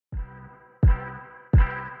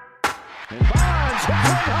Bonds hit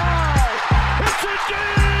one high. It's a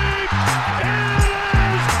deep. It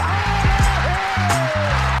is out of here.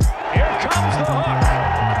 Here comes the hook.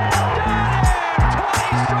 Got him.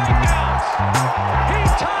 20 strikeouts. He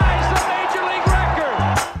ties the major league record.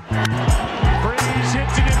 Breeze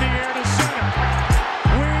hits it in the air to center.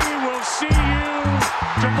 We will see you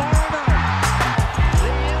tomorrow night.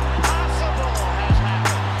 The impossible has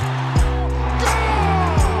happened. Goal!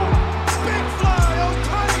 Big fly,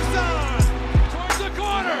 Ohtani's on. Towards the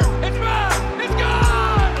corner. It's back. It's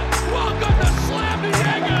gone. Welcome to Slam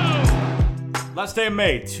Diego. Last day of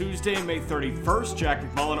May, Tuesday, May 31st. Jack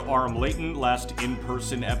McMullen, Aram Layton. Last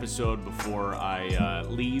in-person episode before I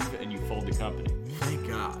leave and you fold the company. Thank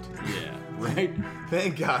God. Yeah, right?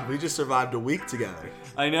 Thank God. We just survived a week together.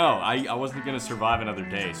 I know. I wasn't going to survive another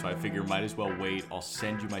day, so I figure might as well wait. I'll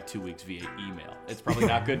send you my 2 weeks via email. It's probably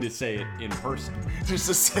not good to say it in person. Just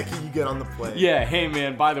the second you get on the plane. Yeah, hey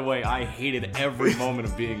man, by the way, I hated every moment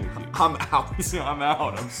of being with you. I'm out. I'm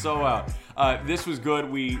out. I'm so out. This was good.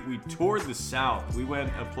 We toured the South. We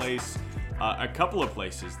went a couple of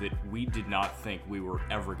places that we did not think we were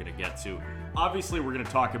ever going to get to. Obviously, we're going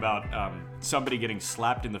to talk about somebody getting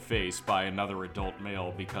slapped in the face by another adult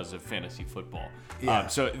male because of fantasy football. Yeah.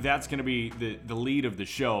 So that's going to be the lead of the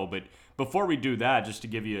show. But before we do that, just to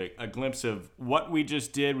give you a glimpse of what we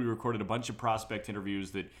just did, we recorded a bunch of prospect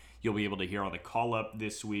interviews that you'll be able to hear on the call-up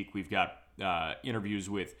this week. We've got interviews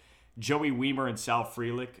with Joey Weimer and Sal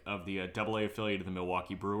Frelick of the AA affiliate of the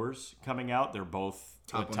Milwaukee Brewers coming out. They're both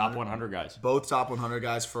top 100 guys. Both top 100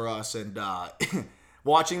 guys for us. And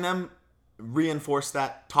watching them reinforce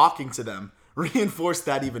that, talking to them reinforce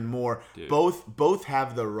that even more. Dude. Both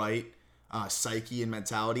have the right psyche and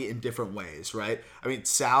mentality in different ways, right? I mean,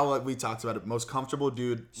 Sal, like we talked about it, most comfortable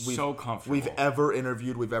dude we've ever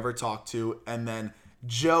interviewed, we've ever talked to. And then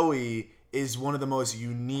Joey is one of the most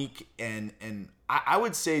unique and I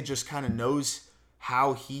would say just kind of knows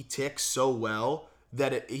how he ticks so well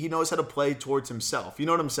that he knows how to play towards himself. You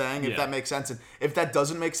know what I'm saying? If that makes sense. And if that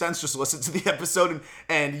doesn't make sense, just listen to the episode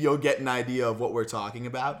and you'll get an idea of what we're talking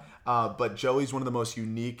about. But Joey's one of the most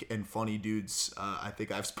unique and funny dudes I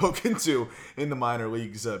think I've spoken to in the minor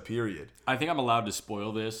leagues, period. I think I'm allowed to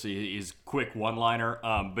spoil this. His quick one-liner.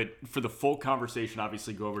 But for the full conversation,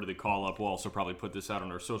 obviously go over to the call-up. We'll also probably put this out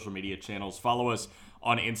on our social media channels. Follow us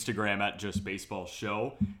on Instagram at Just Baseball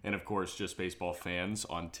Show. And, of course, Just Baseball Fans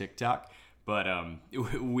on TikTok. But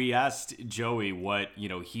we asked Joey what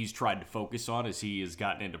he's tried to focus on as he has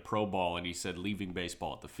gotten into pro ball, and he said leaving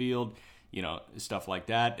baseball at the field, stuff like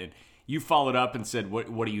that. And you followed up and said,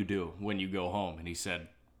 what do you do when you go home? And he said,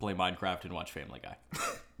 play Minecraft and watch Family Guy.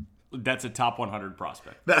 That's a top 100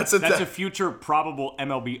 prospect. That's a future probable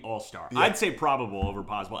MLB All-Star. Yeah. I'd say probable over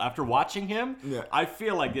possible. After watching him, I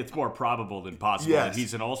feel like it's more probable than possible that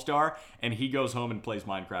he's an All-Star, and he goes home and plays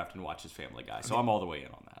Minecraft and watches Family Guy. So I'm all the way in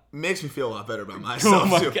on that. Makes me feel a lot better about myself. Oh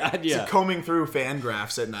my God, yeah. So combing through fan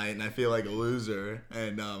graphs at night, and I feel like a loser.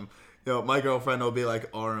 And my girlfriend will be like,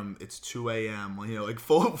 "Aram, it's 2 a.m. Like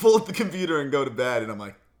fold up the computer and go to bed." And I'm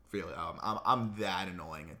like, "Really? I'm that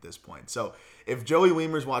annoying at this point." So if Joey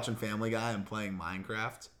Weimer's watching Family Guy and playing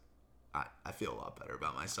Minecraft, I feel a lot better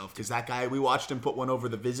about myself because that guy, we watched him put one over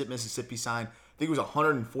the Visit Mississippi sign. I think it was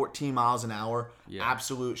 114 miles an hour. Yeah.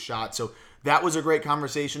 Absolute shot. So that was a great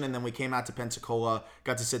conversation. And then we came out to Pensacola,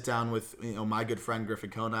 got to sit down with my good friend Griffin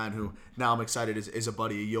Conine, who now I'm excited is a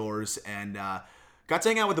buddy of yours, and got to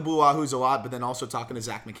hang out with the Blue Wahoos a lot, but then also talking to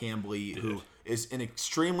Zach McCambley, who is an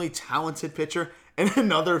extremely talented pitcher and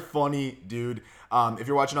another funny dude. If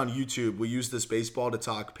you're watching on YouTube, we use this baseball to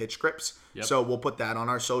talk pitch grips. Yep. So we'll put that on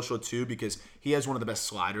our social too because he has one of the best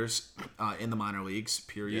sliders in the minor leagues,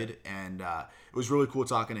 period. Yep. And it was really cool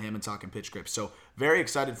talking to him and talking pitch grips. So very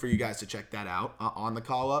excited for you guys to check that out on the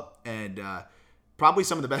call-up. And probably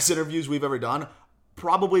some of the best interviews we've ever done,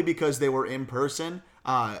 probably because they were in person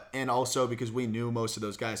and also because we knew most of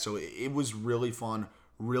those guys. So it was really fun,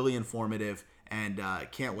 really informative. And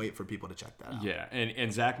can't wait for people to check that out. Yeah,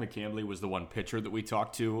 and Zach McCambley was the one pitcher that we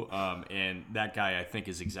talked to, and that guy I think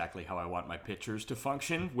is exactly how I want my pitchers to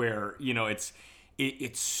function, where it's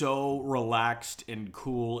so relaxed and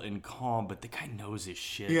cool and calm, but the guy knows his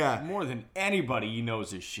shit. Yeah. More than anybody, he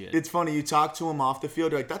knows his shit. It's funny, you talk to him off the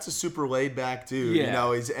field, you're like, that's a super laid back dude.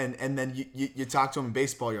 Yeah. And then you talk to him in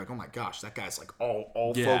baseball, you're like, oh my gosh, that guy's like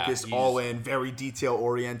all focused, all in, very detail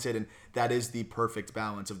oriented, and that is the perfect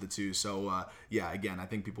balance of the two. So, again, I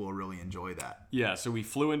think people will really enjoy that. Yeah, so we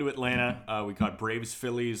flew into Atlanta. We caught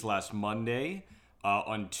Braves-Phillies last Monday.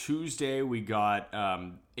 On Tuesday, we got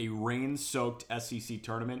a rain-soaked SEC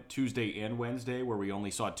tournament, Tuesday and Wednesday, where we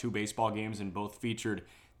only saw 2 baseball games and both featured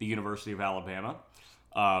the University of Alabama.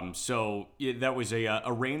 That was a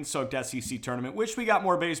rain-soaked SEC tournament. Wish we got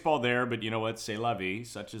more baseball there, but you know what? C'est la vie.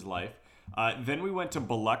 Such is life. Then we went to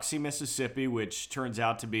Biloxi, Mississippi, which turns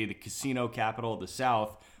out to be the casino capital of the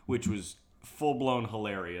South, which was full-blown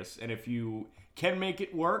hilarious. And if you can make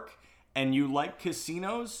it work and you like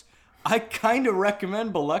casinos, I kind of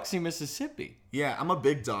recommend Biloxi, Mississippi. Yeah, I'm a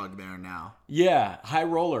big dog there now. Yeah, high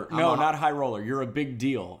roller. Not high roller. You're a big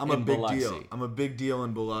deal. I'm a big deal. I'm a big deal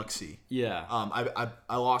in Biloxi. Yeah.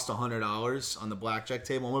 I lost $100 on the blackjack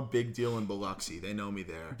table. I'm a big deal in Biloxi. They know me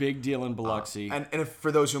there. Big deal in Biloxi. And if,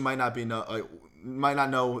 for those who might not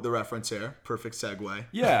know the reference here, perfect segue.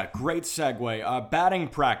 Yeah, great segue. Batting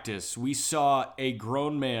practice. We saw a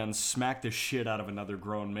grown man smack the shit out of another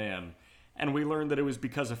grown man. And we learned that it was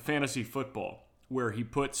because of fantasy football, where he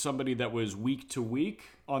put somebody that was week to week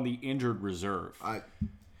on the injured reserve.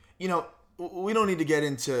 We don't need to get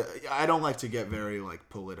into. I don't like to get very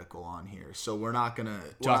political on here, so we're not gonna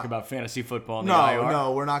talk about fantasy football. The IR?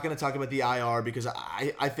 No, we're not gonna talk about the IR because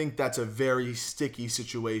I think that's a very sticky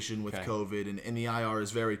situation with COVID, and the IR is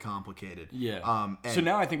very complicated. Yeah. So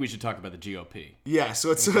now I think we should talk about the GOP. Yeah. So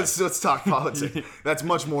let's talk politics. That's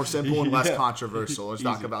much more simple and less controversial. Let's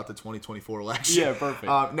talk about the 2024 election. Yeah,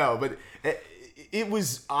 perfect. No, but it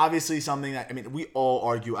was obviously something that we all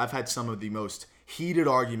argue. I've had some of the most heated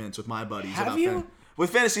arguments with my buddies. Have you? With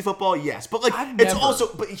fantasy football, yes. But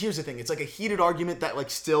but here's the thing. It's like a heated argument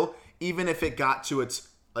that still, even if it got to its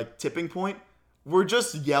tipping point, we're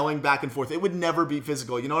just yelling back and forth. It would never be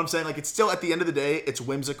physical. You know what I'm saying? It's still at the end of the day, it's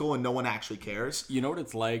whimsical and no one actually cares. You know what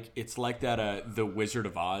it's like? It's like that the Wizard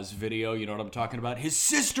of Oz video. You know what I'm talking about? His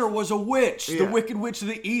sister was a witch, the Wicked Witch of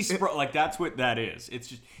the East. That's what that is. It's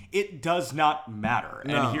just, it does not matter.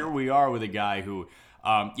 No. And here we are with a guy who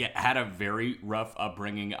had a very rough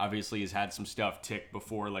upbringing. Obviously, he's had some stuff tick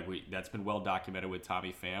before. That's been well documented with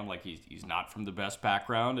Tommy Pham. He's not from the best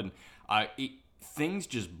background, and things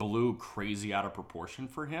just blew crazy out of proportion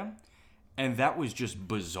for him, and that was just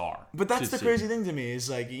bizarre. But that's the crazy thing to me is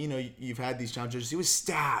you've had these challenges. He was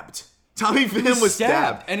stabbed. Tommy Pham was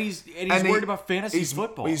stabbed, and he's worried about fantasy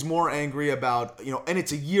football. He's more angry about and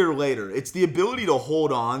it's a year later. It's the ability to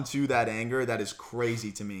hold on to that anger that is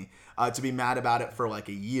crazy to me. To be mad about it for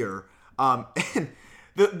a year. And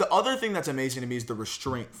the other thing that's amazing to me is the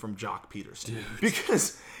restraint from Jock Pederson. Dude.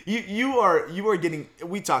 Because you are getting,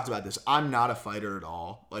 we talked about this. I'm not a fighter at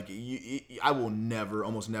all. I will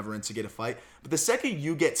almost never instigate a fight. But the second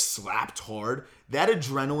you get slapped hard, that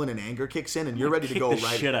adrenaline and anger kicks in and you're ready to go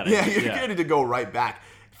right. Shit out of you're ready to go right back.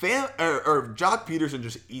 Jock Pederson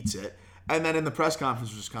just eats it. And then in the press conference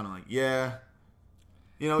was just kind of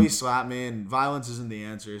he slapped me, and violence isn't the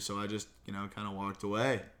answer, so I just, kind of walked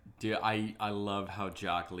away. Dude, I love how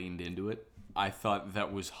Jock leaned into it. I thought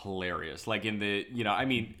that was hilarious.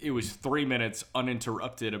 It was 3 minutes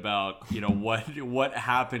uninterrupted about, what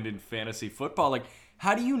happened in fantasy football.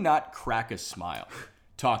 How do you not crack a smile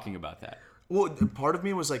talking about that? Well, part of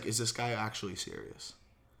me was is this guy actually serious?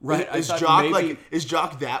 Right. Is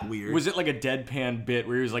Jock that weird? Was it a deadpan bit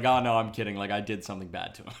where he was oh no, I'm kidding, I did something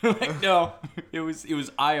bad to him? No, it was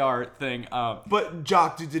IR thing. But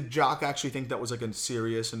Jock, did Jock actually think that was a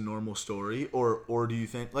serious and normal story, or do you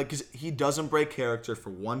think because he doesn't break character for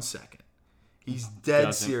 1 second, he's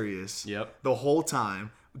dead serious. Yep. The whole time,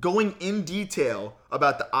 going in detail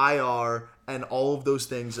about the IR and all of those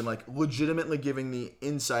things, and legitimately giving the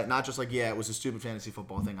insight, not just it was a stupid fantasy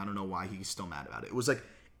football thing. I don't know why he's still mad about it. It was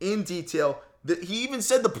in detail. That he even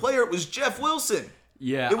said the player was Jeff Wilson.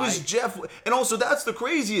 Yeah, it was Jeff. And also, that's the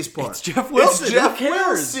craziest part. It's Jeff Wilson. It's Jeff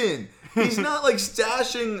Wilson. He's not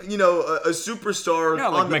stashing, a superstar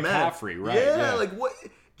on the McCaffrey, map. Right? Yeah, what?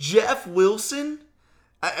 Jeff Wilson?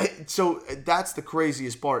 So that's the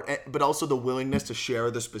craziest part. But also the willingness to share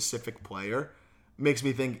the specific player makes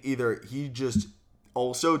me think either he just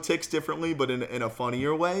also ticks differently, but in a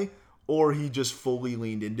funnier way, or he just fully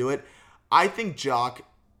leaned into it. I think Jock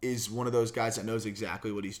is one of those guys that knows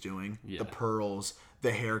exactly what he's doing. Yeah. The pearls,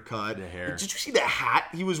 the haircut. The hair. Did you see the hat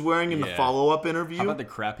he was wearing in the follow-up interview? How about the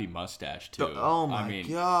crappy mustache, too? Oh, my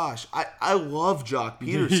gosh. I love Jock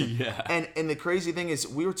Pederson. Yeah. And the crazy thing is,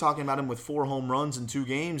 we were talking about him with 4 home runs in 2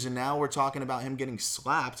 games, and now we're talking about him getting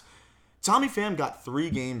slapped. Tommy Pham got 3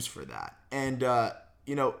 games for that. And, I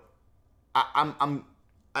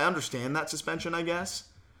understand that suspension, I guess.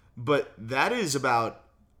 But that is about,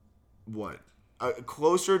 what?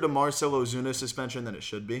 Closer to Marcell Ozuna's suspension than it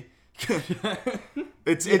should be.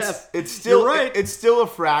 It's still You're right. It's still a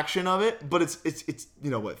fraction of it, but it's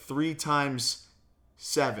 3 times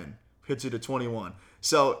 7 hits you to 21.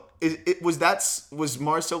 So was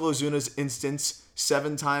Marcell Ozuna's instance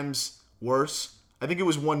 7 times worse? I think it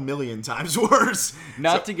was 1 million times worse.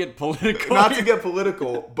 Not to get political. Not to get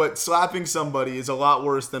political, but slapping somebody is a lot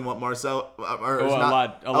worse than what Marcelo. A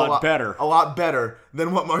lot better. A lot better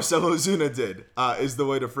than what Marcelo Ozuna did. Is the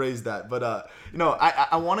way to phrase that. But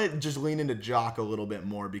I want to just lean into Jock a little bit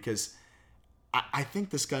more because I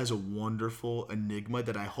think this guy's a wonderful enigma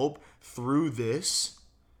that I hope through this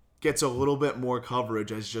gets a little bit more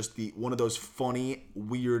coverage as just one of those funny,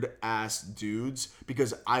 weird-ass dudes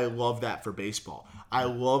because I love that for baseball. I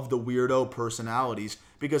love the weirdo personalities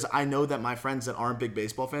because I know that my friends that aren't big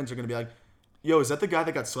baseball fans are going to be like, yo, is that the guy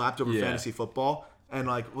that got slapped over fantasy football? And,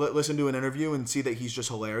 like, listen to an interview and see that he's just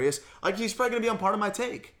hilarious. Like, he's probably going to be on Part of My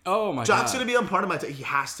Take. Oh, my God. Jock's going to be on Part of My Take. He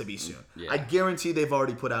has to be soon. Yeah. I guarantee they've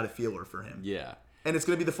already put out a feeler for him. Yeah. And it's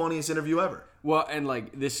going to be the funniest interview ever. Well, and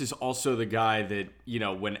like this is also the guy that,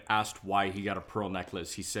 when asked why he got a pearl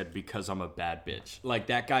necklace, he said, because I'm a bad bitch. Like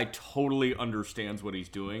that guy totally understands what he's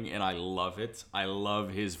doing, and I love it. I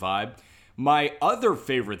love his vibe. My other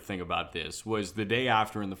favorite thing about this was the day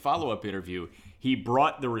after in the follow-up interview, he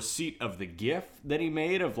brought the receipt of the GIF that he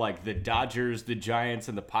made of like the Dodgers, the Giants,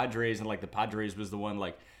 and the Padres, and like the Padres was the one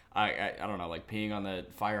like, I don't know, like peeing on the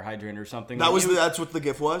fire hydrant or something. That's what the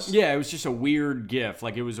GIF was? Yeah, it was just a weird GIF.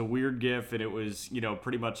 Like, it was a weird GIF, and it was,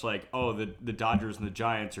 pretty much like, oh, the Dodgers and the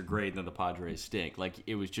Giants are great, and then the Padres stink. Like,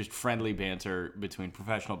 it was just friendly banter between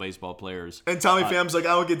professional baseball players. And Tommy Pham's like, I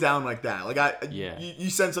don't get down like that. Like, you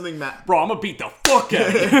said something bad. Bro, I'm gonna beat the fuck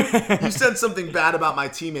out of you. You said something bad about my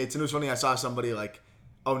teammates, and it was funny, I saw somebody like,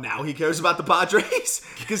 oh, now he cares about the Padres?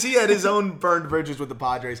 Because he had his own burned bridges with the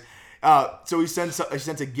Padres. So he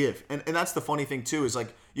sent a GIF, and that's the funny thing too is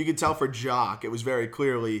like you could tell for Jock, it was very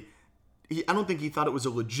clearly. I don't think he thought it was a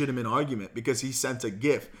legitimate argument because he sent a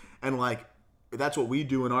GIF, and like that's what we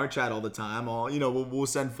do in our chat all the time. We'll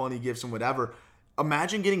send funny GIFs and whatever.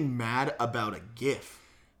 Imagine getting mad about a GIF.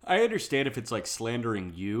 I understand if it's like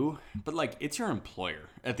slandering you, but like it's your employer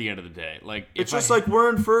at the end of the day. Like it's just like we're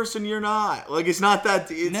in first and you're not. Like it's not that.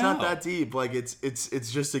 Not that deep. Like it's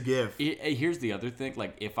just a GIF. Here's the other thing.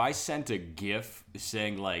 Like if I sent a GIF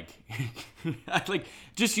saying like, like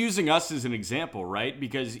just using us as an example, right?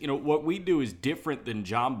 Because what we do is different than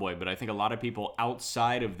John Boy, but I think a lot of people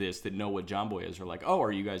outside of this that know what John Boy is are like, oh,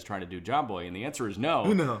 are you guys trying to do John Boy? And the answer is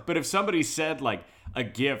no. No. But if somebody said like a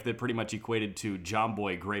GIF that pretty much equated to John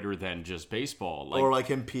Boy greater than just baseball, like, or like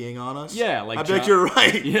him peeing on us. Yeah, like I bet you're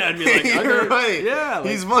right. Yeah, I'd be like, okay, you're right. Yeah, like,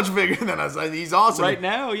 he's much bigger than us. He's awesome right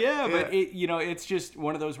now. Yeah, but it's just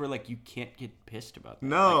one of those where like you can't get pissed about that.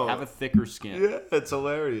 No, like, have a thicker skin. Yeah, it's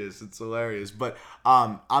hilarious. It's hilarious. But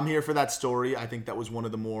I'm here for that story. I think that was one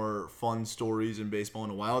of the more fun stories in baseball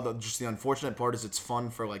in a while. Just the unfortunate part is it's fun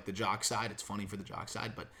for like the Jock side. It's funny for the Jock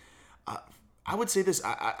side. But I would say this.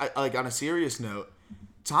 I like on a serious note.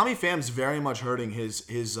 Tommy Pham's very much hurting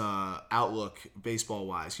his outlook baseball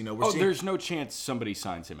wise. There's no chance somebody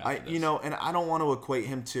signs him after this. And I don't want to equate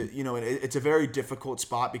him to, it's a very difficult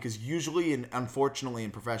spot because usually and unfortunately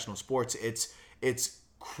in professional sports, it's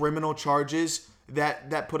criminal charges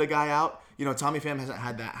that put a guy out. Tommy Pham hasn't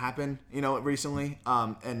had that happen, recently.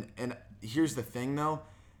 And here's the thing though,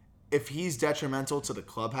 if he's detrimental to the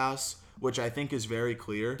clubhouse, which I think is very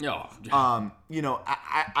clear.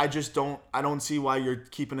 I just don't see why you're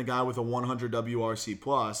keeping a guy with a 100 WRC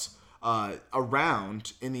plus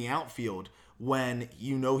around in the outfield when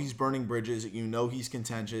he's burning bridges, he's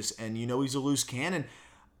contentious, and he's a loose cannon.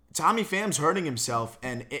 Tommy Pham's hurting himself,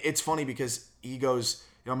 and it's funny because he goes,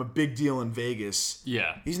 I'm a big deal in Vegas.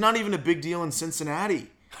 Yeah. He's not even a big deal in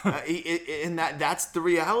Cincinnati. And that's the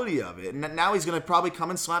reality of it. And now he's going to probably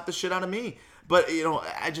come and slap the shit out of me. But,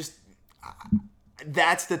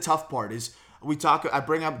 that's the tough part is I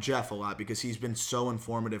bring up Jeff a lot because he's been so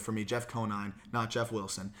informative for me. Jeff Conine, not Jeff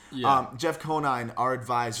Wilson. Yeah. Jeff Conine, our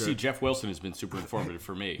advisor. See, Jeff Wilson has been super informative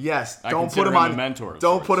for me. Yes. Don't put him on a mentor.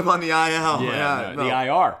 Don't put him on the IL. Yeah, no. The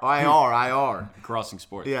IR. IR. Crossing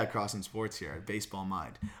sports. Yeah, crossing sports here at Baseball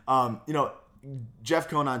Mind. Jeff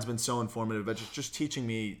Conine's been so informative, but just teaching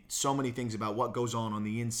me so many things about what goes on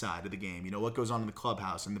the inside of the game. What goes on in the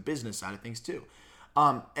clubhouse and the business side of things too.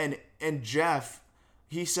 And Jeff,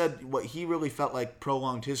 he said what he really felt like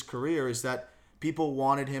prolonged his career is that people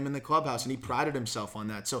wanted him in the clubhouse, and he prided himself on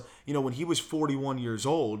that. So, when he was 41 years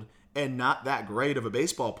old and not that great of a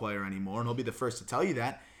baseball player anymore, and he'll be the first to tell you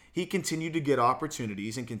that, he continued to get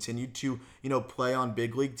opportunities and continued to, play on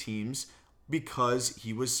big league teams because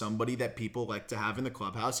he was somebody that people like to have in the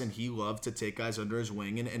clubhouse, and he loved to take guys under his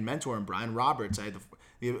wing and mentor him. Brian Roberts, I had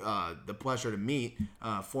the pleasure to meet,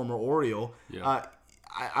 former Oriole. Yeah.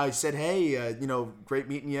 I said, hey, great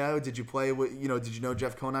meeting you. Did you play with, did you know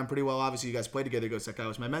Jeff Conine pretty well? Obviously, you guys played together. He goes, that guy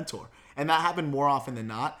was my mentor. And that happened more often than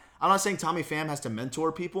not. I'm not saying Tommy Pham has to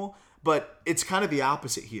mentor people, but it's kind of the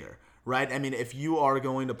opposite here, right? I mean, if you are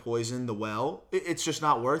going to poison the well, it's just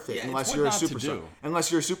not worth it unless you're a superstar.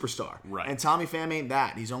 Unless you're a superstar. Right. And Tommy Pham ain't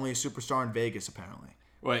that. He's only a superstar in Vegas, apparently.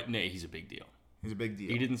 Well, no, he's a big deal. He's a big deal.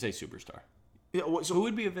 He didn't say superstar. Yeah, so who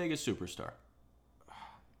would be a Vegas superstar?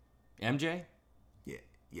 MJ?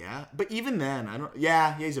 Yeah. But even then, I don't.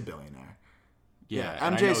 Yeah, he's a billionaire. Yeah,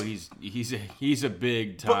 and I know he's a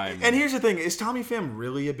big time. And here's the thing: is Tommy Pham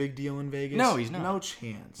really a big deal in Vegas? No, he's not. No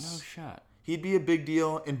chance. No shot. He'd be a big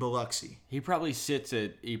deal in Biloxi. He probably sits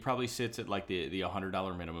at like the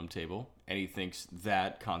 $100 minimum table, and he thinks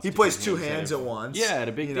that constitutes. He plays two hands at once. Yeah, at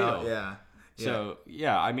a big deal. Yeah. So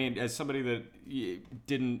yeah, I mean, as somebody that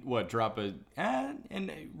didn't drop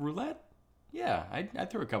and roulette. Yeah, I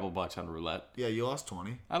threw a couple bucks on roulette. Yeah, you lost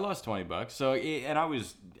 20. I lost $20. So and I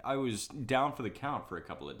was down for the count for a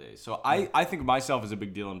couple of days. So I think of myself as a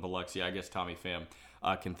big deal in Biloxi. I guess Tommy Pham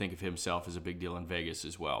can think of himself as a big deal in Vegas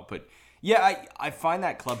as well. But yeah, I find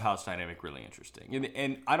that clubhouse dynamic really interesting.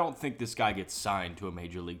 And I don't think this guy gets signed to a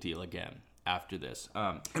major league deal again after this.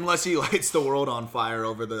 Unless he lights the world on fire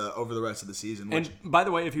over the rest of the season. And by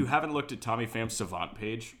the way, if you haven't looked at Tommy Pham's Savant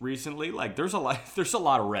page recently, like there's a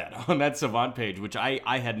lot of red on that Savant page, which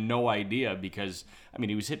I had no idea because I mean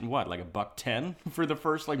he was hitting what, like $110 for the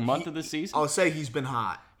first month of the season. I'll say he's been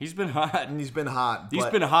hot. He's been hot. And he's been hot. He's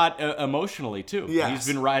been hot emotionally too. Yes. He's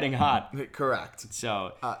been riding hot. Correct.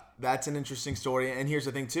 So that's an interesting story. And here's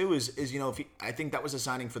the thing too: is I think that was a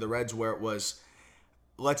signing for the Reds where it was,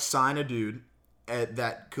 let's sign a dude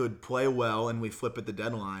that could play well, and we flip at the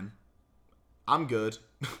deadline. I'm good.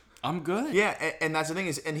 I'm good. Yeah, and that's the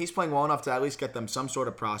thing and he's playing well enough to at least get them some sort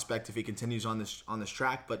of prospect if he continues on this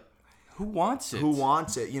track. But who wants it? Who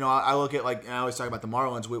wants it? I look at I always talk about the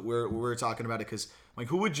Marlins. We're talking about it because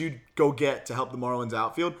who would you go get to help the Marlins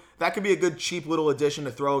outfield? That could be a good cheap little addition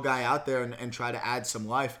to throw a guy out there and try to add some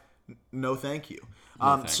life. No, thank you.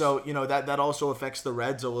 So that also affects the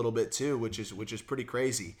Reds a little bit too, which is pretty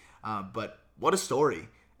crazy. But what a story.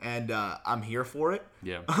 And I'm here for it.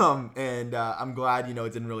 Yeah. And I'm glad, it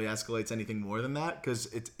didn't really escalate to anything more than that because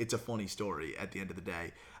it's a funny story at the end of the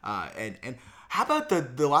day. And how about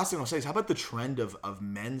the last thing I'll say is how about the trend of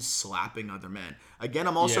men slapping other men? Again,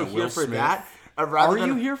 I'm also here for Smith. that. Are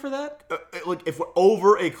you here for that? If we're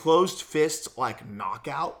over a closed fist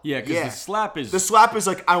knockout. Yeah, because the slap is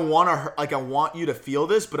I want you to feel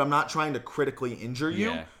this, but I'm not trying to critically injure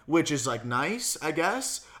you, which is nice, I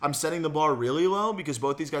guess. I'm setting the bar really low because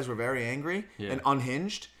both these guys were very angry and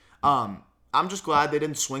unhinged. I'm just glad they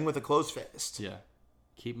didn't swing with a closed fist. Yeah.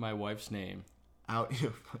 Keep my wife's name out.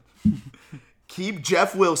 Keep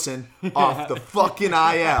Jeff Wilson off the fucking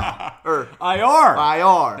IL. Or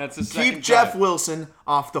IR. That's the second Keep Jeff Wilson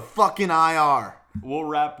off the fucking IR. We'll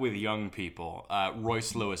wrap with young people.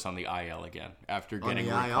 Royce Lewis on the IL again after getting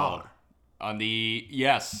recalled. On the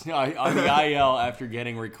IL after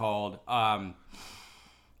getting recalled.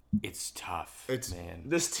 It's tough. Man.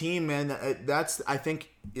 This team, man. That's I think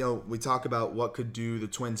we talk about what could do the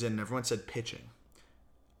Twins in. And everyone said pitching.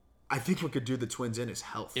 I think what could do the Twins in is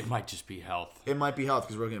health. It might just be health. It might be health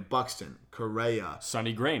because we're looking at Buxton, Correa,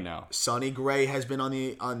 Sonny Gray now. Sonny Gray has been on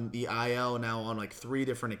the IL now on 3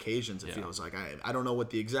 different occasions. It feels like I don't know what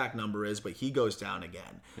the exact number is, but he goes down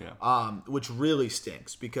again. Yeah. Which really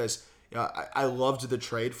stinks because I loved the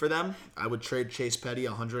trade for them. I would trade Chase Petty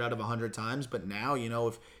 100 out of 100 times, but now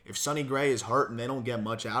if Sonny Gray is hurt and they don't get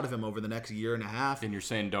much out of him over the next year and a half, then you're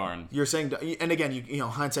saying darn. And again,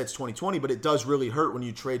 hindsight's 20/20, but it does really hurt when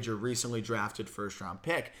you trade your recently drafted first round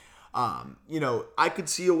pick. I could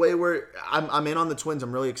see a way where I'm in on the Twins.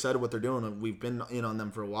 I'm really excited what they're doing. We've been in on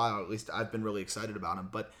them for a while. Or at least I've been really excited about them.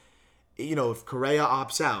 But if Correa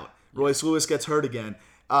opts out, Royce Lewis gets hurt again.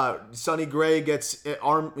 Sonny Gray gets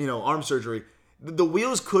arm surgery. The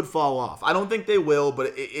wheels could fall off. I don't think they will,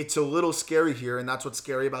 but it's a little scary here, and that's what's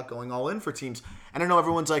scary about going all in for teams. And I know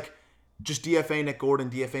everyone's like, just DFA Nick Gordon,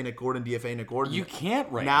 DFA Nick Gordon, DFA Nick Gordon. You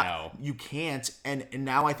can't now. You can't, and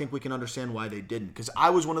now I think we can understand why they didn't. Because I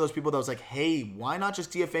was one of those people that was like, hey, why not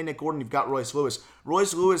just DFA Nick Gordon? You've got Royce Lewis.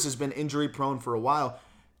 Royce Lewis has been injury prone for a while.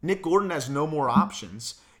 Nick Gordon has no more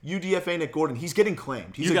options. You DFA Nick Gordon, he's getting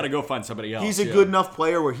claimed. You got to go find somebody else. He's a good enough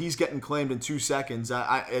player where he's getting claimed in 2 seconds.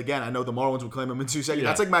 I know the Marlins would claim him in 2 seconds.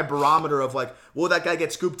 Yeah. That's my barometer of will that guy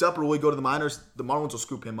get scooped up or will he go to the minors? The Marlins will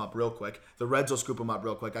scoop him up real quick. The Reds will scoop him up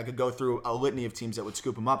real quick. I could go through a litany of teams that would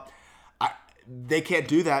scoop him up. They can't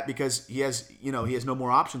do that because he has no more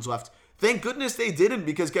options left. Thank goodness they didn't,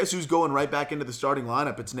 because guess who's going right back into the starting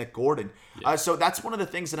lineup? It's Nick Gordon. Yeah. So that's one of the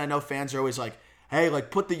things that I know fans are always like, hey,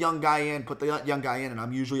 put the young guy in, and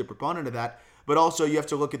I'm usually a proponent of that. But also you have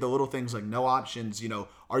to look at the little things like no options.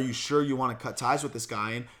 Are you sure you want to cut ties with this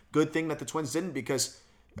guy? And good thing that the Twins didn't, because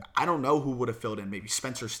I don't know who would have filled in. Maybe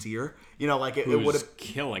Spencer Steer. It would have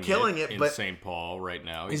killing it in but St. Paul right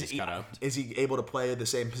now. Is he able to play the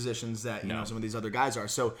same positions that some of these other guys are?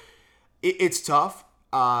 So it's tough.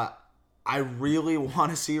 I really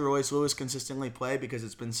want to see Royce Lewis consistently play because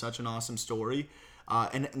it's been such an awesome story.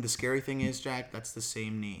 And the scary thing is, Jack, that's the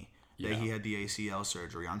same knee that he had the ACL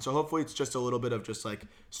surgery on. So hopefully it's just a little bit of just like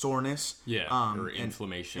soreness. Or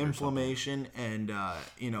inflammation. And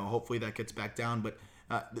hopefully that gets back down. But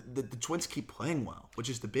the Twins keep playing well, which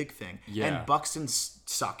is the big thing. Yeah. And Buxton's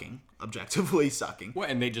objectively sucking. Well,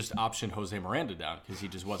 and they just optioned Jose Miranda down because he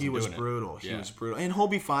just wasn't doing it. He was brutal. And he'll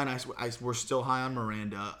be fine. We're still high on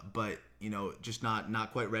Miranda, but, just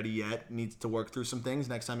not quite ready yet. Needs to work through some things.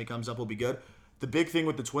 Next time he comes up, will be good. The big thing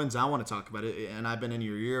with the Twins, I want to talk about it, and I've been in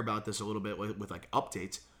your ear about this a little bit with like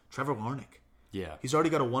updates. Trevor Larnach. Yeah. He's already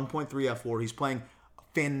got a 1.3 F4. He's playing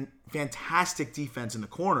fantastic defense in the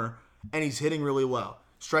corner, and he's hitting really well.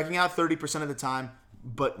 Striking out 30% of the time,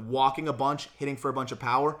 but walking a bunch, hitting for a bunch of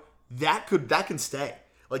power, that can stay.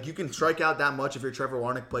 Like, you can strike out that much if you're Trevor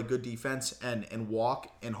Larnach, play good defense, and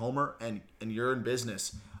walk and homer, and you're in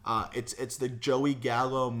business. It's the Joey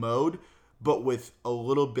Gallo mode, but with a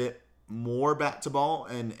little bit more bat to ball,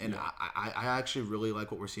 and I actually really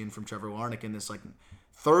like what we're seeing from Trevor Larnach in this like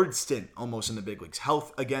third stint almost in the big leagues.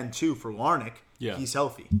 Health again too for Larnach. Yeah, he's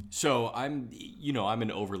healthy. So I'm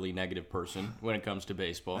an overly negative person when it comes to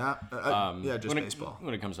baseball. Baseball.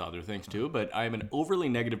 When it comes to other things too, but I'm an overly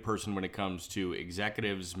negative person when it comes to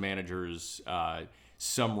executives, managers,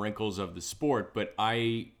 some wrinkles of the sport. But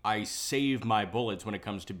I save my bullets when it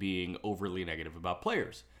comes to being overly negative about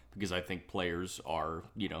players, because I think players are,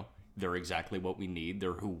 they're exactly what we need.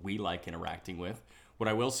 They're who we like interacting with. What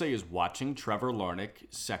I will say is, watching Trevor Larnach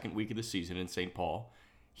second week of the season in St. Paul,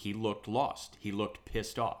 he looked lost. He looked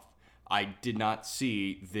pissed off. I did not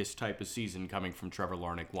see this type of season coming from Trevor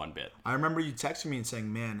Larnach one bit. I remember you texting me and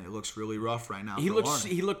saying, "Man, it looks really rough right now." He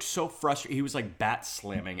looked so frustrated. He was like bat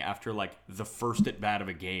slamming after like the first at bat of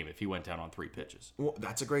a game if he went down on 3 pitches. Well,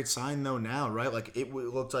 that's a great sign though now, right? Like, it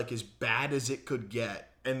looked like as bad as it could get.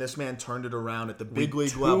 And this man turned it around at the big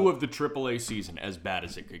league level. 2 of the AAA season, as bad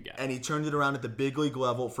as it could get. And he turned it around at the big league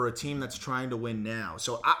level for a team that's trying to win now.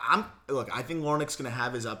 So I think Larnach's going to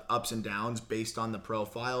have his ups and downs based on the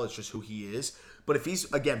profile. It's just who he is. But if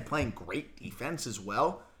he's, again, playing great defense as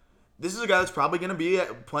well, this is a guy that's probably going to be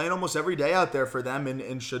playing almost every day out there for them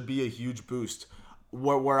and should be a huge boost.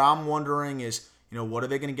 Where I'm wondering is, what are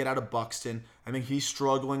they going to get out of Buxton? I think he's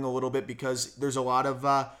struggling a little bit because there's a lot of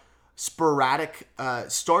sporadic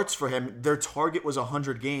starts for him. Their target was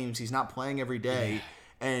 100 games. He's not playing every day,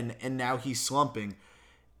 and now he's slumping.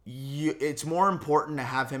 It's more important to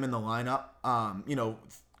have him in the lineup,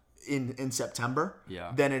 in September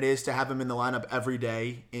than it is to have him in the lineup every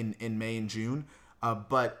day in May and June.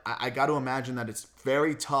 But I got to imagine that it's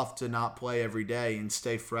very tough to not play every day and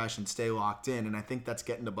stay fresh and stay locked in. And I think that's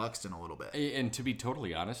getting to Buxton a little bit. And to be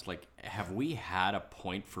totally honest, like, have we had a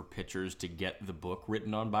point for pitchers to get the book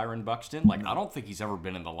written on Byron Buxton? Like, I don't think he's ever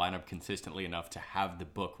been in the lineup consistently enough to have the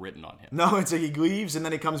book written on him. No, it's like he leaves and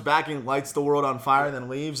then he comes back and lights the world on fire, then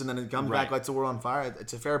leaves and then he comes back, lights the world on fire.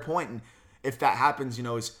 It's a fair point. And if that happens,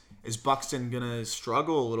 is Buxton going to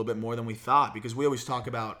struggle a little bit more than we thought? Because we always talk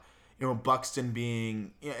about, Buxton being,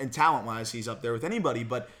 and talent-wise, he's up there with anybody.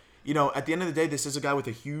 But, at the end of the day, this is a guy with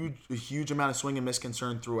a huge amount of swing and miss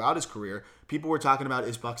concern throughout his career. People were talking about,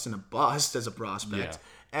 is Buxton a bust as a prospect?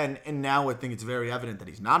 Yeah. And now I think it's very evident that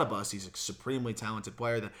he's not a bust. He's a supremely talented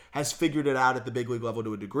player that has figured it out at the big league level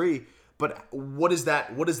to a degree. But what is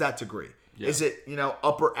that degree? Yeah. Is it,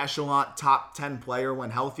 upper echelon, top 10 player when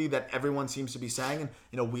healthy that everyone seems to be saying,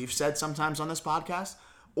 and, we've said sometimes on this podcast?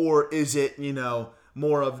 Or is it,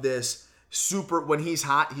 more of this super, when he's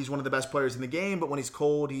hot, he's one of the best players in the game, but when he's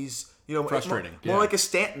cold, he's, frustrating. More like a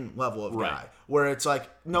Stanton level of guy, where it's like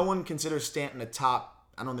no one considers Stanton a top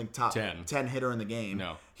 10 hitter in the game.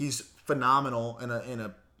 No. He's phenomenal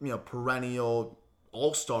in a perennial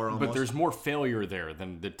all-star almost. But there's more failure there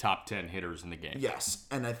than the top 10 hitters in the game. Yes,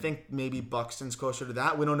 and I think maybe Buxton's closer to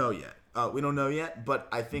that. We don't know yet. But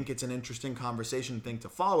I think it's an interesting conversation thing to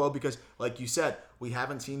follow because, like you said, we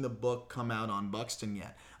haven't seen the book come out on Buxton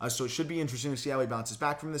yet. So it should be interesting to see how he bounces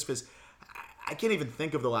back from this because I can't even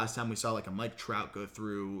think of the last time we saw like a Mike Trout go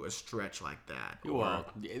through a stretch like that. Well,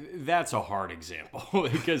 that's a hard example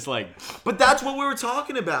because But that's what we were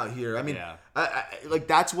talking about here. I mean,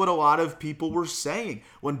 that's what a lot of people were saying.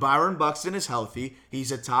 When Byron Buxton is healthy,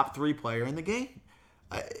 he's a top 3 player in the game.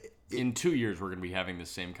 In 2 years, we're going to be having the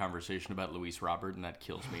same conversation about Luis Robert, and that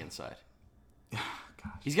kills me inside.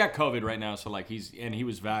 He's got COVID right now, so like he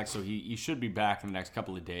was vaxxed, so he should be back in the next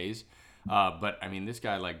couple of days. But I mean, this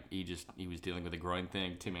guy, like, he was dealing with a groin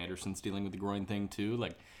thing. Tim Anderson's dealing with a groin thing too.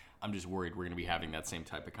 Like, I'm just worried we're going to be having that same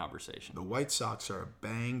type of conversation. The White Sox are a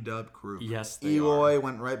banged up group. Yes, they Eloy are.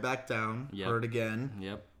 went right back down, hurt again.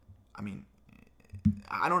 Yep. I mean,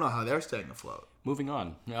 I don't know how they're staying afloat. Moving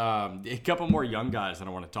on. A couple more young guys that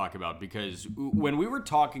I want to talk about, because when we were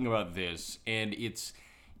talking about this, and it's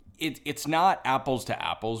not apples to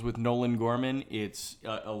apples with Nolan Gorman. It's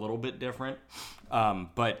a little bit different.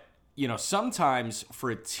 But, you know, sometimes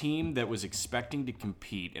for a team that was expecting to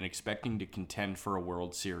compete and expecting to contend for a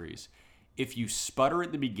World Series, if you sputter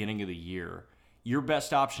at the beginning of the year, your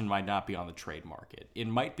best option might not be on the trade market. It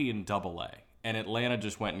might be in Double-A. And Atlanta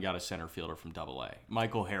just went and got a center fielder from Double-A.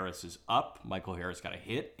 Michael Harris is up. Michael Harris got a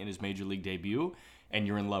hit in his Major League debut. And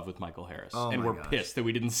you're in love with Michael Harris. And we're pissed that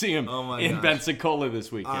we didn't see him in Pensacola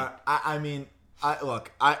this weekend. I'm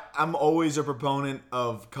always a proponent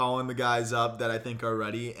of calling the guys up that I think are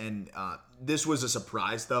ready. And this was a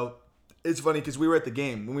surprise, though. It's funny because we were at the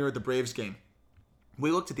game, when we were at the Braves game.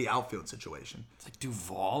 We looked at the outfield situation. It's like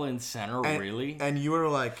Duvall in center, really? And you were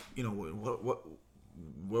like, you know,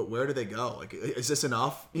 where do they go? Like, is this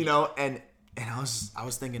enough? You know? And I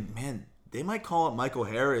was thinking, man, they might call up Michael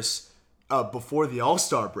Harris before the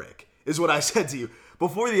All-Star break, is what I said to you.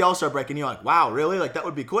 Before the All-Star break, and you're like, wow, really? Like, that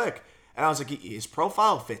would be quick. And I was like, his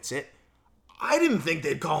profile fits it. I didn't think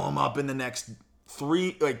they'd call him up in the next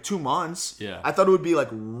 2 months. Yeah. I thought it would be like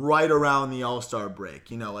right around the All-Star break.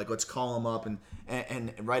 You know, like, let's call him up and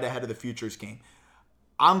right ahead of the Futures game.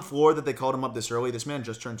 I'm floored that they called him up this early. This man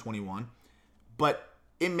just turned 21. But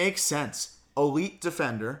it makes sense. Elite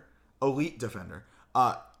defender, elite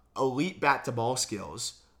bat-to-ball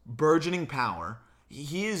skills, burgeoning power.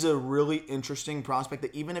 He is a really interesting prospect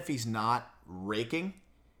that even if he's not raking,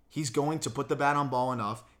 he's going to put the bat on ball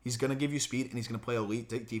enough. He's going to give you speed, and he's going to play elite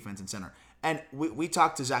defense in center. And we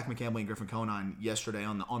talked to Zach McCambley and Griffin Conine yesterday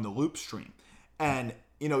on the Loop stream. And,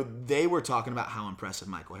 you know, they were talking about how impressive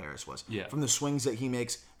Michael Harris was. Yeah. From the swings that he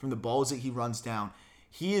makes, from the balls that he runs down.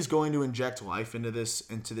 He is going to inject life into this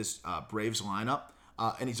Braves lineup.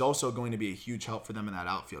 And he's also going to be a huge help for them in that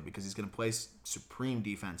outfield because he's going to play supreme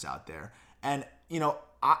defense out there. And, you know,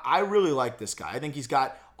 I really like this guy. I think he's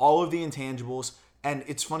got all of the intangibles. And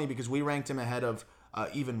it's funny because we ranked him ahead of,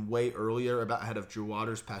 even way earlier, ahead of Drew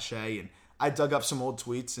Waters, Pache. And I dug up some old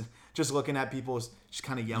tweets and just looking at people just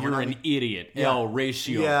kind of yelling You're at me. an idiot. Yeah. El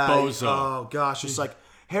Ratio. Yeah. Bozo. Oh, gosh. It's like,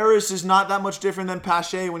 Harris is not that much different than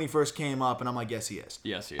Pache when he first came up. And I'm like, yes, he is.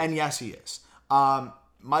 Yes, he is. And yes, he is.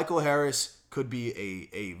 Michael Harris could be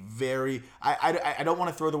a very... I don't want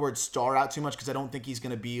to throw the word star out too much because I don't think he's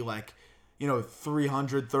going to be like, you know,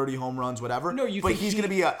 330 home runs, whatever. No, but he's going to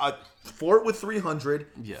be a fort with 300,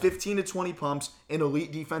 Yeah. 15 to 20 pumps, in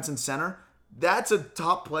elite defense and center. That's a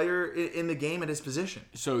top player in the game at his position.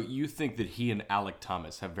 So you think that he and Alec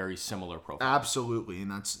Thomas have very similar profiles? Absolutely,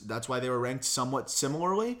 and that's why they were ranked somewhat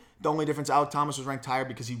similarly. The only difference, Alec Thomas was ranked higher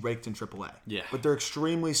because he raked in AAA. Yeah. But they're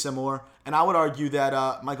extremely similar, and I would argue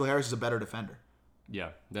that Michael Harris is a better defender. Yeah,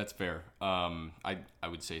 that's fair. I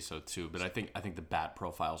would say so too, but I think the bat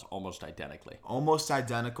profiles almost identically. Almost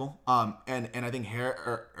identical. And I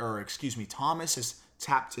think Thomas has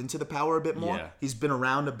tapped into the power a bit more. Yeah. He's been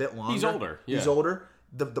around a bit longer. He's older. Yeah. He's older.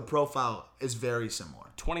 The profile is very similar.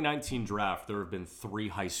 2019 draft, there have been 3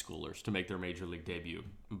 high schoolers to make their major league debut.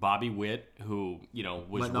 Bobby Witt, who, you know,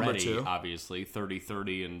 was Went number ready, 2. obviously,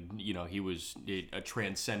 30-30, and, you know, he was a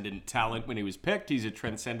transcendent talent when he was picked. He's a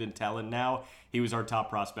transcendent talent now. He was our top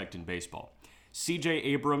prospect in baseball. C.J.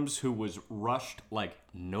 Abrams, who was rushed like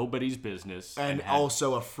nobody's business. And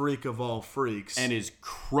also a freak of all freaks. And is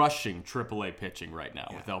crushing AAA pitching right now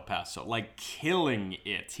with El Paso. Like, killing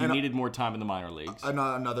it. He needed more time in the minor leagues.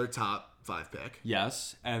 Another top 5 pick.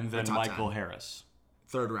 Yes, and then Michael Harris.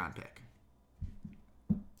 3rd round pick.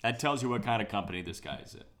 That tells you what kind of company this guy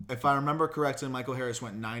is in. If I remember correctly, Michael Harris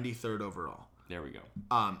went 93rd overall. There we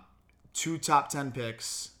go. 2 top 10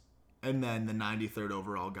 picks, and then the 93rd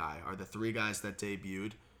overall guy are the 3 guys that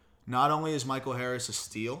debuted. Not only is Michael Harris a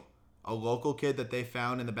steal, a local kid that they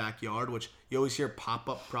found in the backyard, which you always hear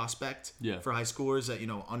pop-up prospect for high schoolers that, you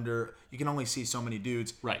know, you can only see so many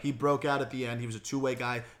dudes. Right. He broke out at the end. He was a two-way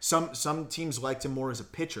guy. Some teams liked him more as a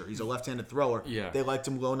pitcher. He's a left-handed thrower. Yeah. They liked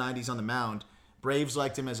him low 90s on the mound. Braves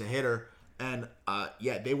liked him as a hitter. And,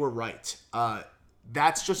 they were right.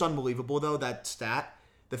 That's just unbelievable, though, that stat.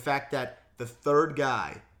 The fact that the 3rd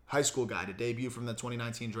guy, high school guy, to debut from the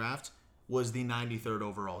 2019 draft was the 93rd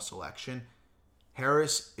overall selection.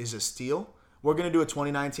 Harris is a steal. We're going to do a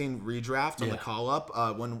 2019 redraft on the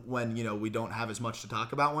call-up when you know, we don't have as much to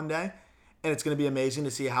talk about one day. and it's going to be amazing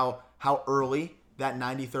to see how early that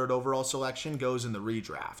 93rd overall selection goes in the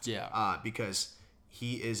redraft. Yeah. Because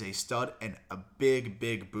he is a stud and a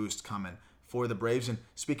big boost coming for the Braves. And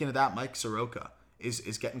speaking of that, Mike Soroka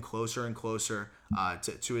is getting closer and closer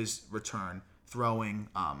to his return, throwing.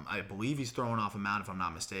 I believe he's throwing off a mound, if I'm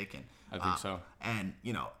not mistaken. I think so. And,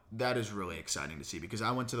 that is really exciting to see because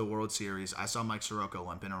I went to the World Series. I saw Mike Soroka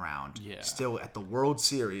limping around still at the World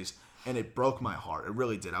Series, and it broke my heart. It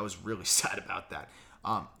really did. I was really sad about that.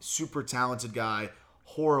 Super talented guy.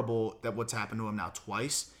 Horrible that what's happened to him now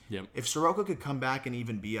twice. Yep. If Soroka could come back and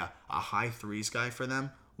even be a high threes guy for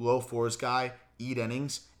them, low fours guy, eat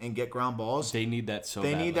innings, and get ground balls. They need that so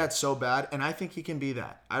They badly. need that so bad, and I think he can be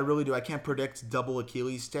that. I really do. I can't predict double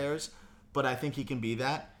Achilles tears, but I think he can be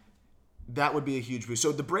that. That would be a huge boost.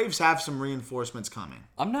 So the Braves have some reinforcements coming.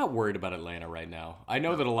 I'm not worried about Atlanta right now. I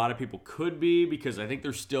know that a lot of people could be because I think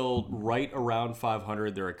they're still right around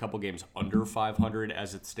 500. They're a couple games under 500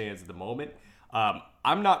 as it stands at the moment.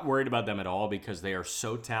 I'm not worried about them at all because they are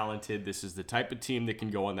so talented. This is the type of team that can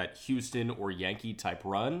go on that Houston or Yankee type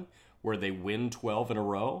run where they win 12 in a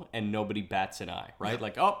row and nobody bats an eye, right? Yeah.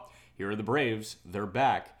 Like, oh, here are the Braves. They're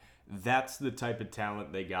back. That's the type of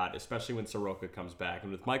talent they got, especially when Soroka comes back.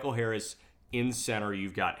 And with Michael Harris in center,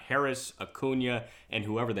 you've got Harris, Acuna, and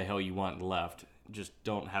whoever the hell you want left. Just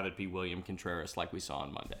don't have it be William Contreras like we saw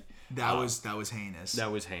on Monday. That was heinous.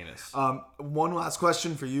 That was heinous. One last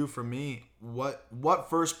question for you, from me. What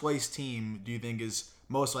first place team do you think is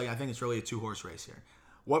most likely? I think it's really a 2-horse race here.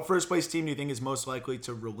 What first place team do you think is most likely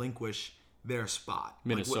to relinquish their spot?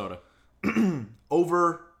 Minnesota.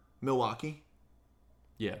 Over Milwaukee?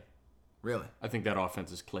 Yeah. Really? I think that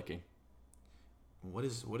offense is clicking. What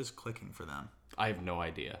is clicking for them? I have no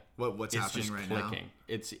idea. What's it's happening just right clicking.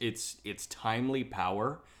 now? It's timely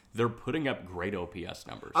power. They're putting up great OPS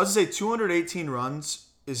numbers. I was going to say 218 runs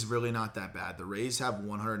is really not that bad. The Rays have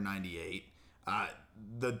 198.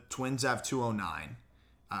 The Twins have 209.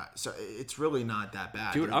 So it's really not that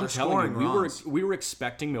bad. Dude, I'm telling you, we were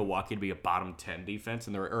expecting Milwaukee to be a bottom 10 defense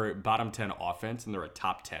or bottom 10 offense, and they're a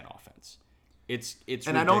top 10 offense. It's and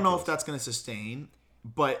ridiculous. I don't know if that's going to sustain,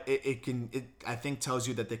 but it I think tells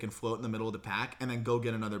you that they can float in the middle of the pack and then go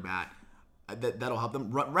get another bat. That'll help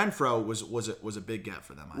them. Renfroe was a big get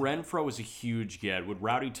for them. Renfroe was a huge get. What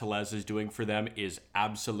Rowdy Tellez is doing for them is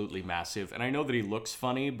absolutely massive. And I know that he looks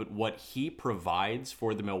funny, but what he provides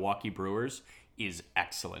for the Milwaukee Brewers is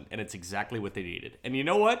excellent. And it's exactly what they needed. And you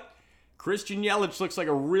know what? Christian Yelich looks like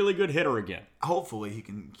a really good hitter again. Hopefully he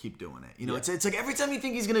can keep doing it. It's like every time you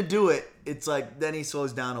think he's gonna do it, it's like then he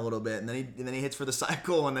slows down a little bit, and then he hits for the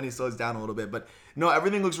cycle, and then he slows down a little bit. But no,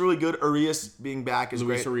 everything looks really good. Urias being back is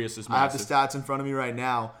Luis great. Urias is I have the massive. stats in front of me right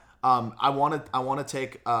now. I want to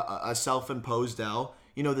take a self-imposed L.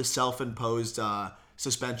 The self-imposed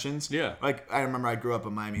suspensions. Yeah. Like, I remember I grew up a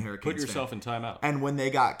Miami Hurricanes Put yourself fan. in timeout. And when they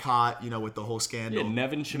got caught, with the whole scandal. Yeah,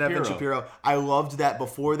 Nevin Shapiro. I loved that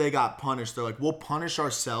before they got punished. They're like, we'll punish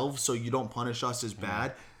ourselves so you don't punish us as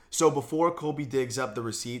bad. So before Colby digs up the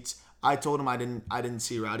receipts, I told him I didn't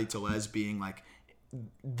see Rowdy Tellez being like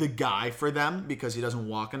the guy for them because he doesn't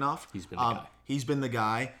walk enough. He's been the guy. He's been the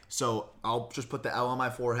guy. So I'll just put the L on my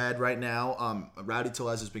forehead right now. Rowdy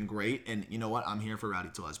Tellez has been great. And you know what? I'm here for Rowdy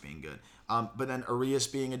Tellez being good. But then Urias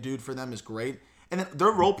being a dude for them is great. And then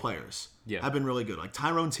their role players have been really good. Like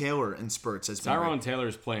Tyrone Taylor in spurts has been Tyrone great. Taylor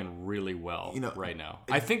is playing really well right now.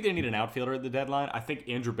 I think they need an outfielder at the deadline. I think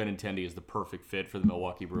Andrew Benintendi is the perfect fit for the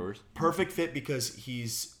Milwaukee Brewers. Perfect fit because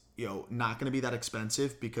he's not going to be that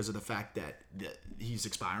expensive because of the fact that he's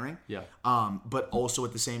expiring. Yeah. But also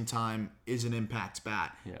at the same time is an impact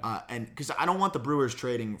bat. Yeah. And because I don't want the Brewers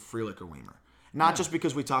trading Frelick or Weimer. Not just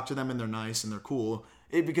because we talk to them and they're nice and they're cool,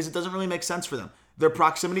 because it doesn't really make sense for them. Their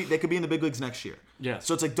proximity, they could be in the big leagues next year. Yeah.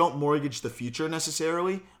 So it's like, don't mortgage the future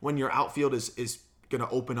necessarily when your outfield is going to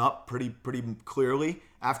open up pretty clearly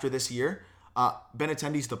after this year.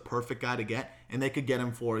 Benintendi's the perfect guy to get, and they could get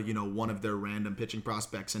him for one of their random pitching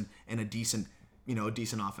prospects and a decent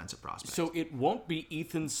offensive prospect. So it won't be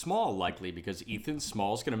Ethan Small likely because Ethan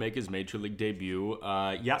Small is going to make his Major League debut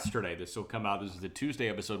yesterday. This will come out. This is the Tuesday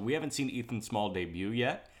episode. We haven't seen Ethan Small debut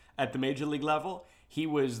yet at the Major League level. He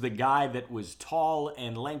was the guy that was tall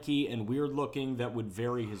and lanky and weird looking that would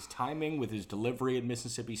vary his timing with his delivery at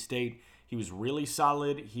Mississippi State. He was really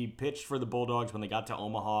solid. He pitched for the Bulldogs when they got to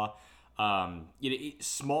Omaha.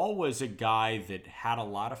 Small was a guy that had a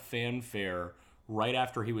lot of fanfare right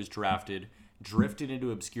after he was drafted, drifted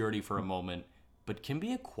into obscurity for a moment, but can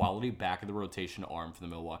be a quality back of the rotation arm for the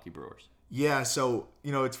Milwaukee Brewers. Yeah, so,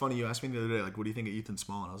 it's funny. You asked me the other day, like, what do you think of Ethan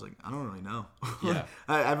Small? And I was like, I don't really know. Yeah.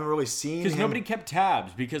 I haven't really seen Because him. nobody kept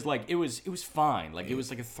tabs because, like, it was fine. Like, it was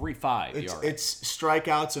like a 3.5 ERA. It's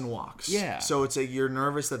strikeouts and walks. Yeah. So you're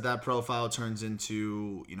nervous that profile turns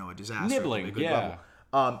into, a disaster. Nibbling, at a good yeah.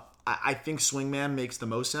 level. I think swingman makes the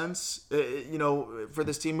most sense, for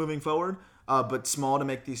this team moving forward. But Small to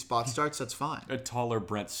make these spot starts, that's fine. A taller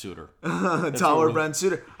Brent Suter. Brent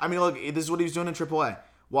Suter. I mean, look, this is what he was doing in AAA.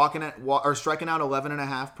 Striking out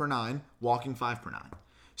 11.5 per 9, walking 5 per 9.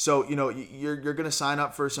 So, you're going to sign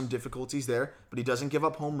up for some difficulties there, but he doesn't give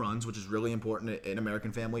up home runs, which is really important in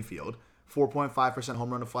American Family Field. 4.5%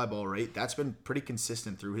 home run to fly ball rate. That's been pretty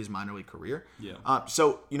consistent through his minor league career. Yeah.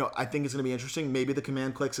 So, I think it's going to be interesting. Maybe the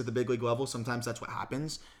command clicks at the big league level. Sometimes that's what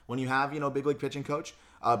happens when you have, a big league pitching coach.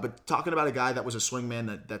 But talking about a guy that was a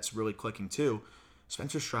swingman that's really clicking too,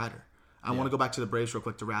 Spencer Strider. I want to go back to the Braves real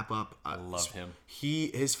quick to wrap up. I love him.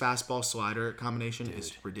 His fastball slider combination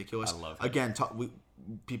is ridiculous. I love him. Again,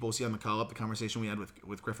 people see on the call up the conversation we had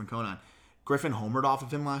with Griffin Conan. Griffin homered off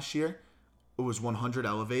of him last year. It was 100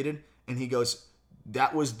 elevated, and he goes,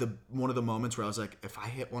 that was one of the moments where I was like, if I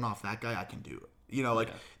hit one off that guy, I can do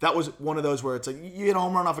it. That was one of those where it's like you hit a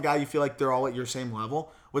home run off a guy, you feel like they're all at your same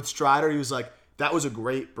level. With Strider, he was like, that was a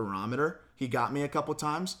great barometer. He got me a couple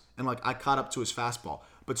times, and I caught up to his fastball.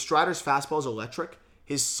 But Strider's fastball is electric.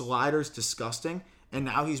 His slider's disgusting, and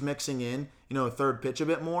now he's mixing in, a third pitch a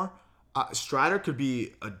bit more. Strider could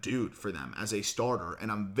be a dude for them as a starter,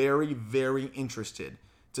 and I'm very, very interested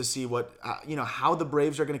to see what how the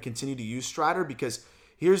Braves are going to continue to use Strider, because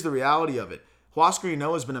here's the reality of it. Huascar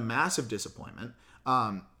Ynoa has been a massive disappointment,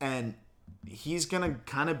 and he's going to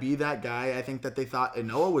kind of be that guy I think that they thought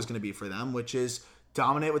Ynoa was going to be for them, which is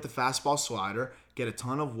dominate with the fastball slider, get a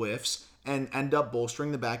ton of whiffs, and end up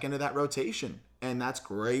bolstering the back end of that rotation. And that's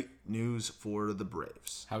great news for the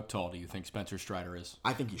Braves. How tall do you think Spencer Strider is?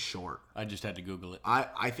 I think he's short. I just had to Google it.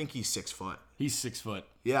 I think he's 6 foot. He's 6 foot.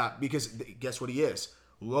 Yeah, because guess what he is?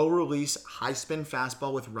 Low release, high spin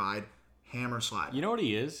fastball with ride, hammer slide. You know what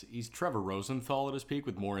he is? He's Trevor Rosenthal at his peak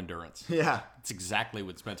with more endurance. Yeah. It's exactly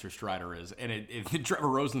what Spencer Strider is. And Trevor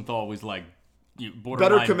Rosenthal was like,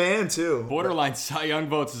 better command too. Borderline Cy Young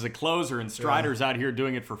votes as a closer, and Strider's out here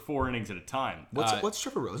doing it for 4 innings at a time. What's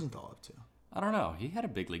Trevor Rosenthal up to? I don't know. He had a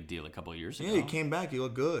big league deal a couple of years ago. Yeah, he came back. He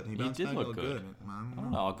looked good. He did look good. I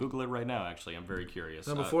don't know. I'll Google it right now, actually. I'm very curious.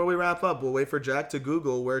 So before we wrap up, we'll wait for Jack to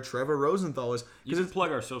Google where Trevor Rosenthal is. You can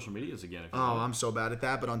plug our social medias again. If you want. I'm so bad at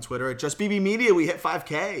that. But on Twitter, at JustBB Media, we hit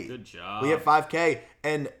 5K. Good job. We hit 5K.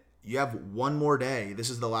 And you have one more day. This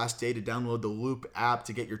is the last day to download the Loop app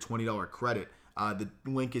to get your $20 credit. The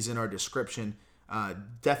link is in our description.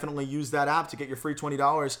 Definitely use that app to get your free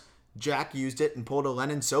 $20. Jack used it and pulled a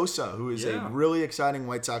Lennon Sosa, who is a really exciting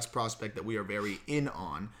White Sox prospect that we are very in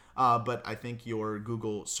on. But I think your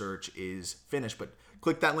Google search is finished. But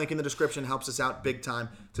click that link in the description. Helps us out big time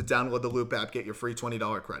to download the Loop app. Get your free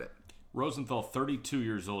 $20 credit. Rosenthal, 32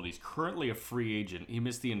 years old. He's currently a free agent. He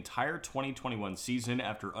missed the entire 2021 season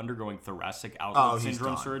after undergoing thoracic outlet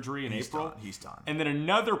syndrome surgery in April. He's done. And then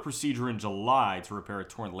another procedure in July to repair a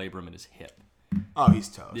torn labrum in his hip. Oh, he's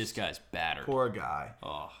toast. This guy's battered. Poor guy.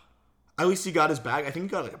 Oh. At least he got his bag. I think he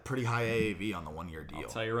got a pretty high AAV on the 1-year deal. I'll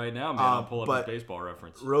tell you right now, man. I'll pull up his baseball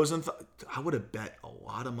reference. Rosenthal, I would have bet a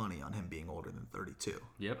lot of money on him being older than 32.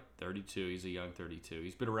 Yep, 32. He's a young 32.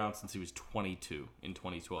 He's been around since he was 22 in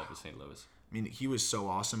 2012 with St. Louis. I mean, he was so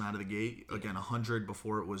awesome out of the gate. Again, 100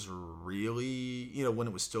 before it was really, when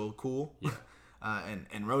it was still cool. Yeah.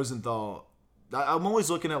 And Rosenthal, I'm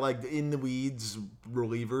always looking at in the weeds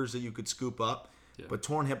relievers that you could scoop up. Yeah. But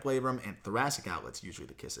torn hip labrum and thoracic outlet's usually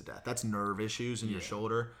the kiss of death. That's nerve issues in your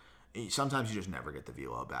shoulder. Sometimes you just never get the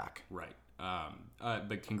velo back. Right.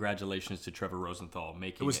 But congratulations to Trevor Rosenthal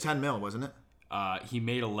making it. Was $10 million, wasn't it? He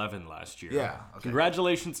made 11 last year. Yeah. Okay.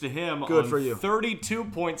 Congratulations to him. Good for you.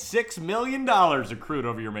 $32.6 million accrued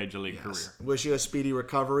over your major league career. Wish you a speedy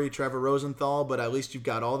recovery, Trevor Rosenthal, but at least you've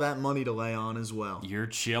got all that money to lay on as well. You're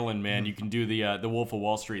chilling, man. You can do the Wolf of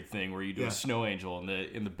Wall Street thing where you do a snow angel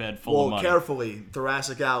in the bed full of money. Carefully,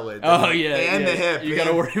 thoracic outlet. Oh yeah, and the hip. You got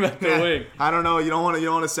to worry about the wing. I don't know. You don't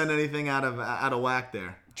want to send anything out of whack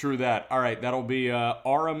there. True that. All right, that'll be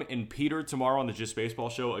Aram and Peter tomorrow on the Just Baseball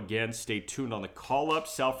Show. Again, stay tuned on the call-up.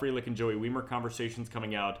 Sal Frelick and Joey Weimer conversations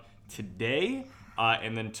coming out today.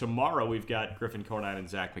 And then tomorrow we've got Griffin Conine and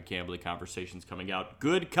Zach McCambley conversations coming out.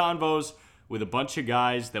 Good convos with a bunch of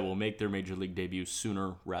guys that will make their Major League debut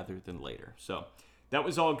sooner rather than later. So that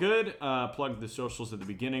was all good. Plugged the socials at the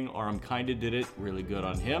beginning. Aram kinda did it. Really good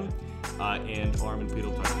on him. And Aram and Peter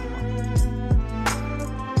will talk to you tomorrow.